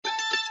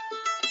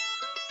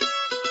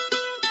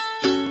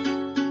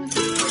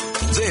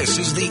This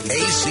is the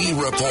AC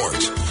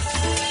Report.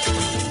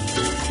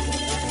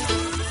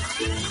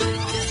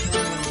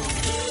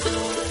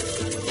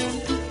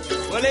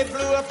 Well, they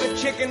blew up the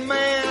Chicken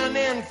Man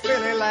in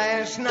Philly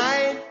last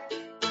night,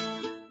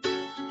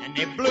 and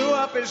they blew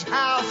up his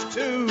house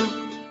too.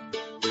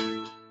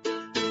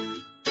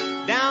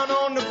 Down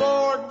on the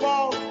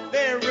boardwalk,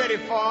 they're ready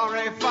for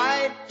a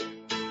fight.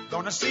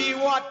 Gonna see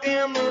what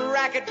them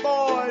racket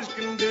boys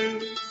can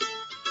do.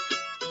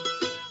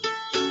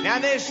 Now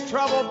there's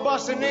trouble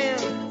busting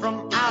in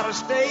from out of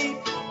state,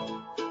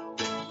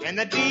 and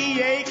the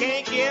DA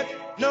can't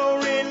get no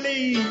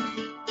relief.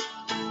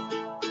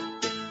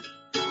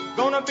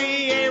 Gonna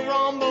be a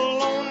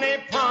rumble on the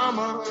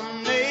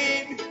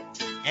promenade,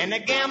 and the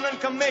gambling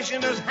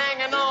commissioner's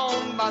hanging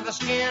on by the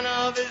skin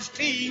of his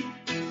teeth.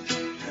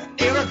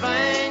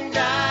 Everything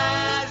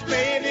dies,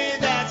 baby,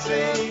 that's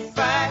a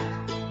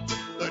fact.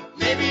 But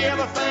maybe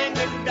everything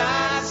that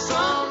dies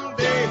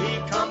someday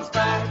he comes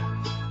back.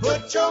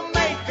 Put your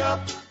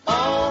makeup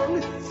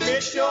on,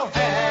 fix your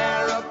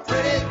hair up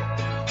pretty,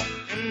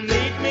 and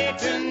meet me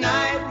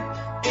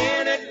tonight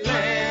in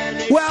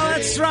Atlantic City. Well,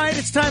 that's right.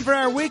 It's time for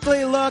our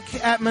weekly look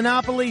at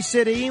Monopoly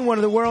City, one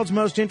of the world's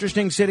most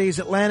interesting cities,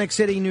 Atlantic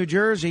City, New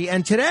Jersey.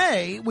 And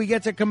today we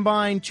get to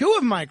combine two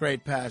of my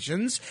great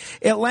passions,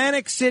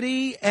 Atlantic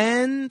City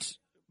and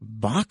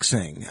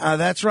boxing.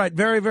 That's right.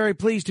 Very, very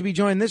pleased to be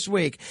joined this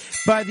week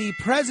by the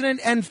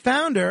president and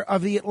founder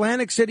of the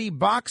Atlantic City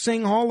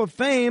Boxing Hall of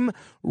Fame,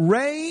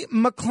 Ray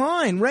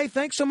McCline. Ray,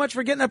 thanks so much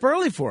for getting up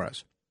early for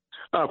us.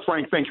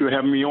 Frank, thank you for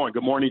having me on.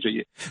 Good morning to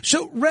you.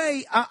 So,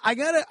 Ray,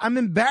 I'm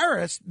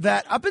embarrassed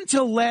that up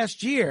until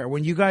last year,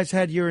 when you guys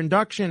had your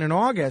induction in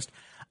August,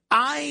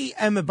 I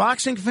am a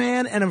boxing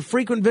fan and a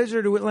frequent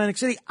visitor to Atlantic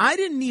City. I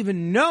didn't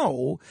even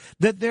know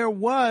that there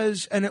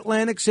was an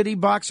Atlantic City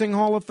Boxing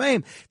Hall of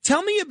Fame.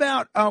 Tell me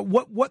about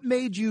what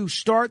made you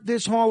start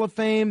this Hall of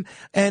Fame,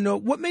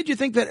 and what made you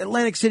think that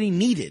Atlantic City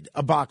needed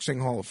a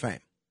Boxing Hall of Fame?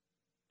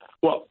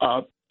 Well,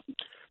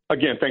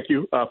 again, thank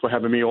you for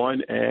having me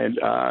on. And,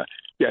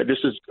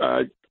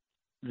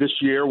 this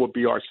year will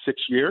be our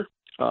sixth year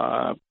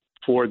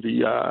for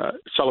the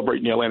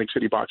celebrating the Atlantic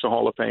City Boxing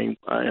Hall of Fame,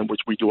 in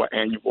which we do an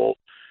annual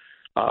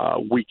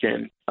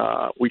weekend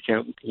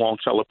long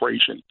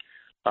celebration.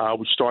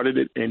 We started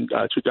it in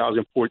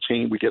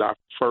 2014. We did our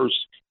first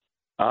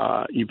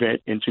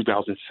event in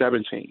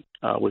 2017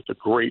 with a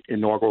great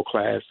inaugural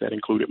class that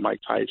included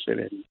Mike Tyson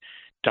and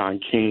Don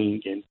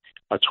King and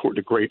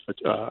the great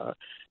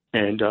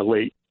and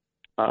late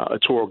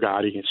Arturo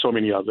Gatti and so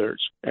many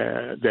others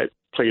that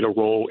played a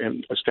role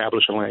in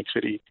establishing Atlantic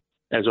City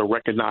as a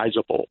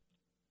recognizable,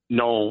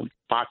 known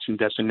boxing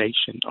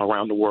destination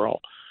around the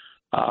world.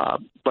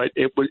 But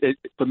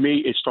for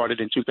me, it started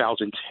in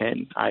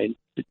 2010. I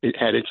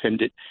had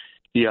attended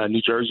the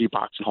New Jersey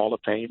Boxing Hall of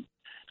Fame.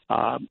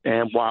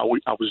 And while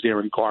I was there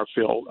in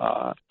Garfield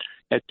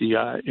at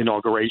the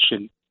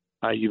inauguration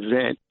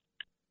event,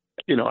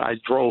 I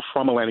drove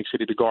from Atlantic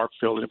City to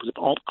Garfield, and it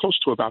was close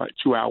to about a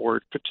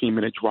 2-hour,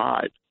 15-minute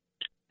drive.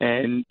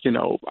 And,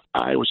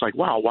 I was like,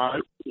 wow,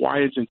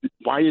 why isn't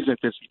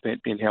this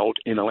event being held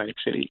in Atlantic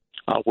City,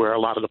 where a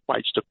lot of the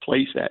fights took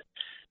place at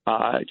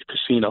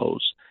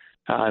casinos?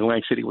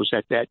 Atlantic City was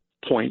at that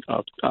point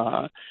of,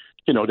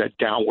 that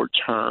downward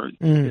turn,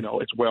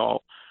 as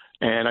well.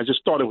 And I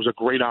just thought it was a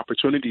great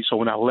opportunity. So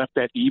when I left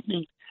that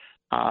evening,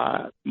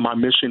 my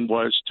mission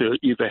was to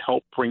either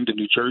help bring the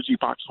New Jersey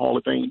Boxing Hall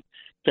of Fame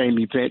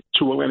event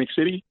to Atlantic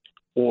City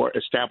or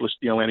establish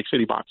the Atlantic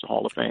City Boxing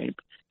Hall of Fame.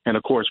 And,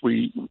 of course,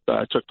 we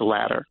took the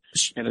latter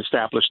and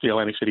established the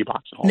Atlantic City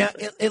Boxing Hall. Now,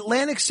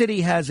 Atlantic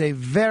City has a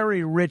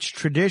very rich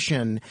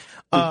tradition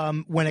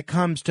when it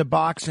comes to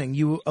boxing.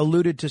 You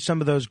alluded to some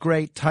of those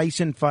great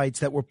Tyson fights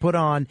that were put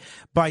on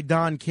by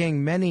Don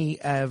King, many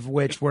of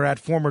which were at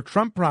former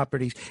Trump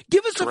properties.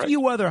 Give us a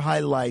few other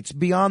highlights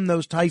beyond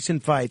those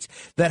Tyson fights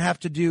that have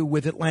to do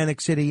with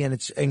Atlantic City and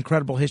its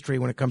incredible history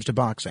when it comes to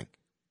boxing.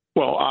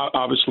 Well,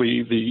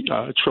 obviously,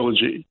 the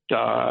trilogy,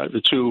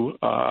 the two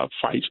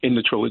fights in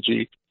the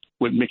trilogy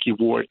with Mickey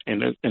Ward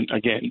and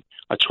again,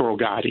 Arturo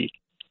Gatti.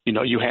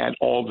 You had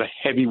all the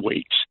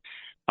heavyweights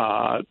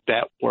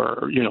that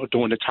were,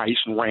 during the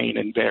Tyson reign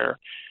and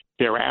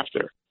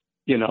thereafter.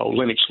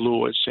 Lennox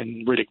Lewis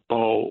and Riddick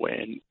Bowe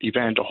and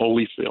Evander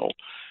Holyfield,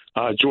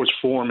 George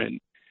Foreman.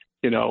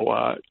 They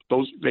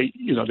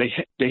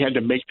had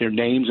to make their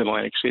names in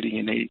Atlantic City,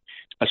 and they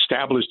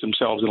established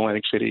themselves in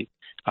Atlantic City.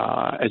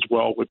 As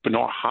well with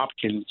Bernard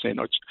Hopkins and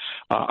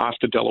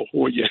Oscar De La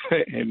Hoya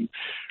and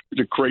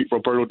the great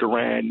Roberto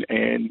Duran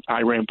and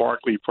Iran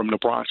Barkley from the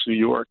Bronx, New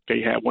York. They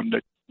had one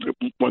of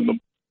the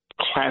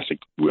classic,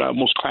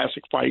 most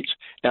classic fights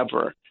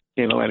ever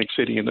in Atlantic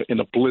City in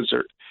the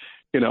Blizzard.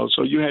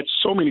 So you had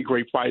so many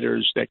great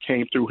fighters that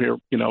came through here.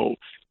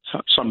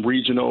 Some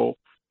regional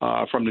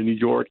from the New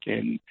York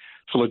and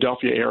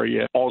Philadelphia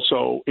area,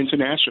 also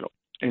international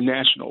and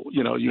national.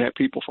 You had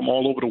people from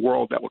all over the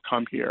world that would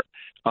come here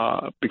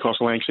because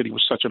Atlantic City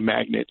was such a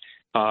magnet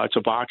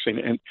to boxing.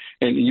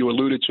 And you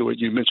alluded to it.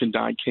 You mentioned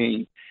Don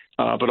King,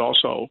 but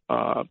also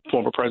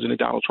former President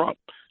Donald Trump.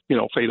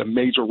 played a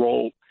major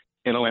role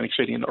in Atlantic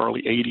City in the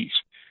early 80s,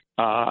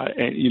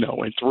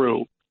 and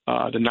through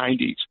the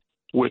 90s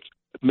with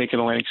making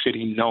Atlantic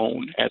City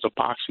known as a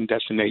boxing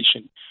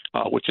destination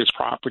with its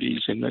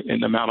properties and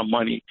the amount of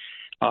money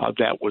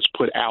that was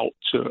put out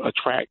to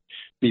attract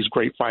these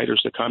great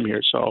fighters to come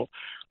here. So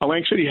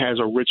Atlantic City has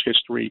a rich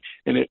history,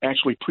 and it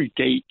actually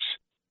predates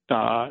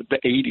the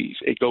 80s.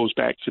 It goes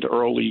back to the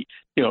early,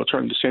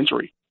 turn of the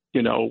century,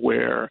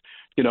 where,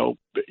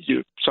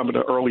 some of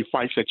the early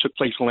fights that took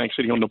place in Atlantic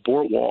City on the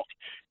boardwalk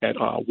at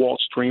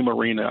Walt's Dream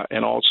Arena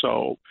and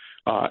also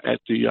at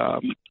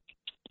the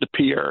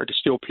pier, the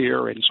Steel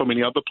Pier, and so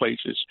many other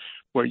places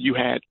where you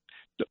had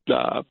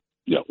the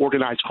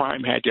organized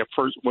crime had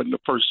one of the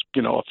first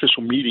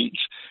official meetings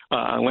in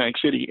Atlantic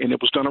City, and it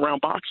was done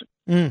around boxing.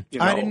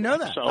 I didn't know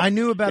that. So, I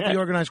knew about the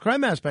organized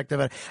crime aspect of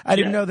it. I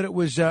didn't know that it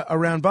was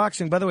around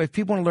boxing. By the way, if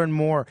people want to learn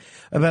more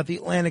about the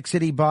Atlantic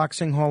City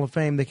Boxing Hall of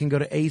Fame, they can go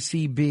to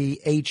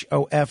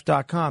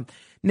acbhof.com.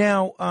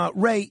 Now,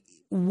 Ray,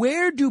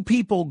 where do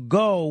people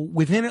go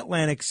within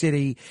Atlantic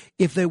City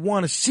if they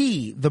want to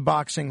see the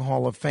Boxing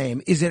Hall of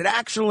Fame? Is it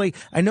actually,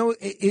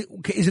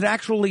 is it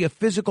actually a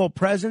physical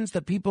presence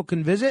that people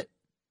can visit?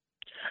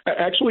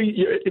 Actually,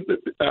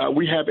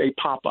 we have a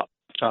pop-up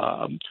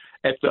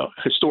at the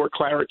historic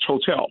Claridge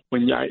Hotel.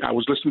 When I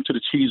was listening to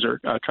the teaser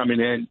coming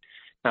in,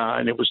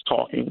 and it was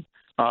talking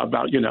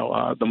about,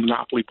 the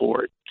Monopoly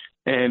Board,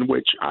 and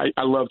which I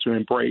love to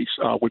embrace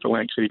with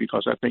Atlantic City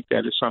because I think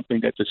that is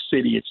something that the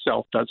city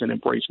itself doesn't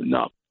embrace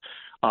enough,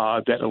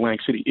 that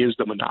Atlantic City is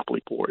the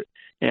Monopoly Board.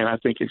 And I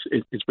think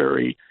it's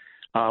very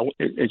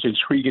it's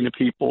intriguing to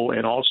people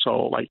and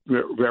also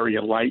very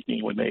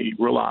enlightening when they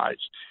realize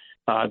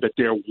that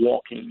they're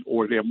walking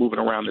or they're moving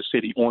around the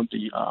city on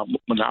the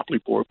Monopoly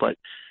Board. But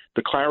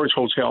the Claridge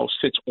Hotel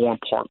sits on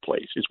Park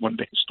Place. It's one of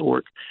the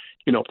historic,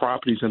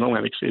 properties in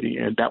Atlantic City,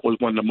 and that was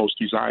one of the most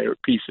desired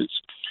pieces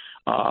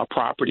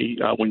property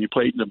when you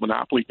played the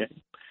Monopoly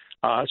game.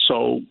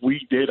 So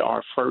we did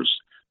our first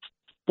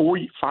 4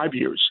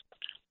 years,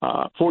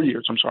 at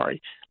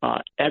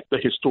the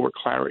historic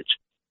Claridge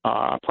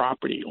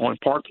property on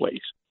Park Place.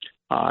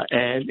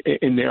 And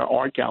in their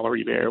art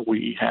gallery there,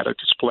 we had a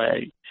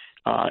display,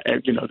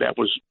 that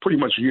was pretty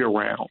much year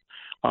round.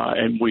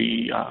 And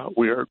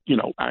we're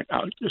I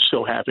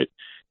still have it,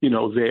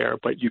 there,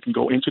 but you can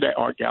go into that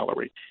art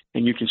gallery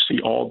and you can see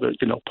all the,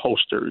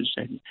 posters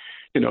and,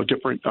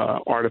 different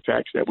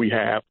artifacts that we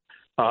have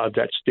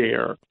that's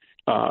there,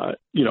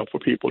 for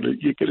people to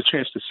you get a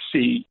chance to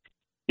see,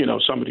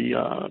 some of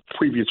the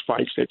previous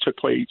fights that took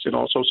place and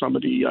also some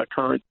of the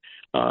current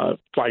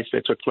fights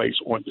that took place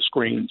on the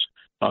screens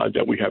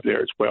that we have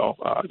there as well,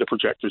 the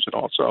projectors and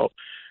also,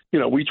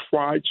 we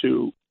try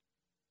to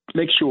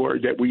make sure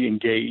that we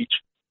engage,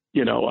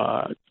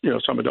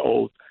 some of the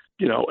old,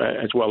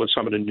 as well as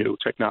some of the new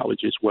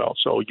technology as well.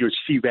 So you'll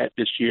see that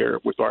this year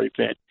with our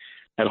event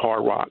at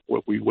Hard Rock,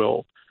 where we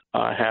will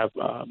have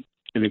an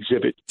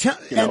exhibit.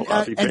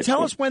 And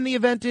tell us when the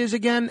event is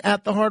again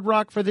at the Hard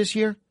Rock for this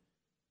year.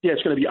 Yeah,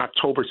 it's going to be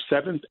October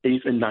 7th,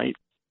 8th, and 9th,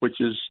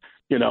 which is,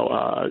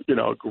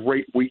 a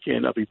great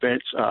weekend of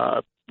events,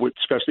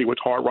 especially with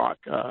Hard Rock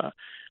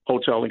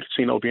Hotel and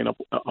Casino being a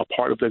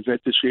part of the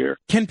event this year.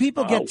 Can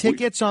people get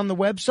tickets on the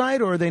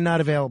website, or are they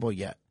not available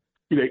yet?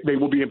 They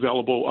will be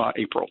available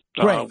April.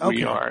 Great. Okay.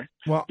 We are.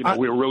 Well,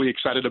 we're really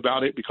excited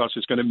about it because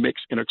it's going to mix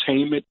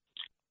entertainment.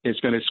 It's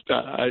going to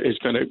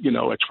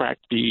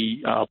attract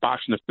the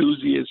boxing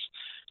enthusiasts,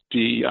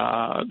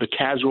 the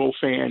casual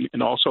fan,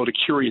 and also the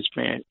curious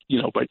fan.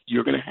 But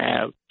you're going to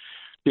have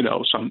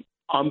some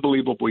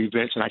unbelievable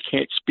events, and I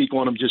can't speak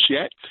on them just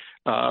yet.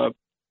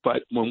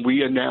 But when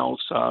we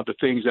announce the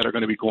things that are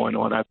going to be going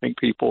on, I think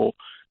people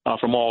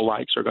from all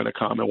lights are going to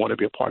come and want to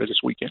be a part of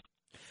this weekend.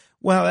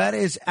 Well, that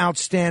is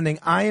outstanding.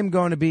 I'm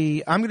going to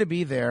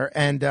be there,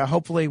 and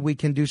hopefully we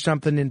can do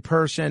something in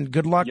person.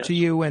 Good luck to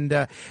you,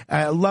 and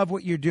I love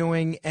what you're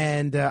doing,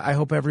 and I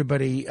hope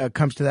everybody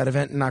comes to that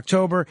event in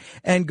October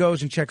and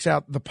goes and checks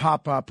out the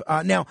pop-up.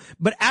 Now,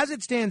 but as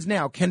it stands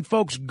now, can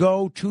folks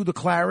go to the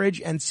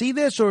Claridge and see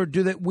this, or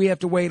we have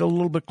to wait a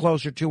little bit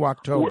closer to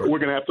October? We're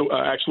going to have to,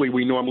 actually,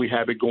 we normally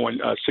have it going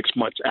 6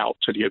 months out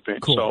to the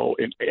event. Cool. So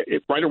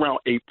right around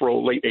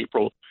April, late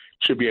April,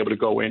 should be able to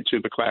go into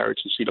the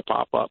Claridge and see the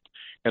pop-up.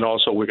 And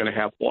also we're going to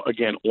have,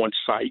 again,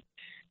 on-site,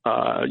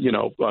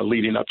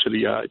 leading up to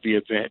the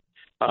event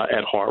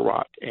at Hard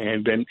Rock.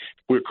 And then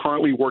we're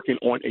currently working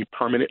on a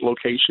permanent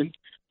location.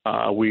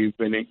 We've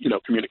been in,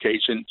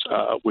 communications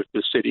with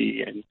the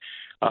city and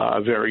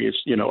various,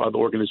 other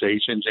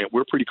organizations, and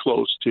we're pretty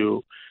close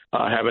to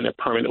having a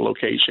permanent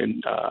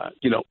location,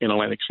 in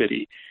Atlantic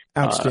City.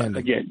 Outstanding.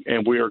 Again,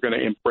 and we are going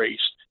to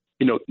embrace,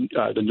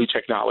 the new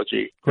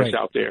technology that's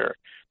out there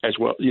as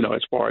well,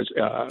 as far as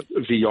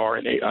VR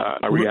and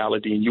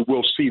reality, and you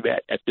will see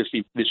that at this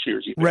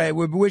year's event. Ray,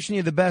 we're wishing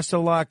you the best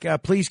of luck.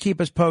 Please keep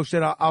us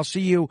posted. I'll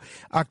see you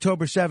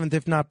October 7th,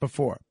 if not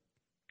before.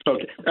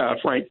 Okay.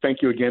 Frank,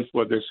 thank you again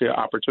for this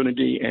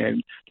opportunity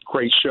and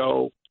great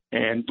show.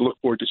 and look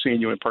forward to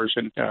seeing you in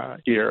person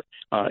here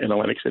in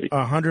Atlantic City.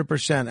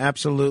 100%,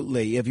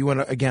 absolutely. If you want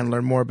to, again,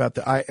 learn more about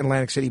the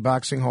Atlantic City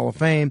Boxing Hall of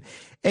Fame,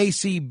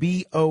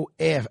 acbof.com.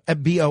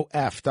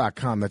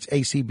 That's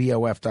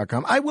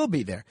acbof.com. I will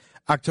be there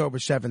October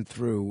 7th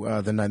through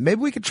the 9th.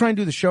 Maybe we could try and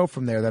do the show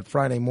from there that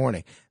Friday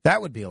morning.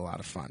 That would be a lot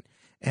of fun.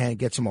 And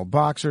get some old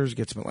boxers,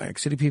 get some Atlantic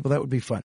City people. That would be fun.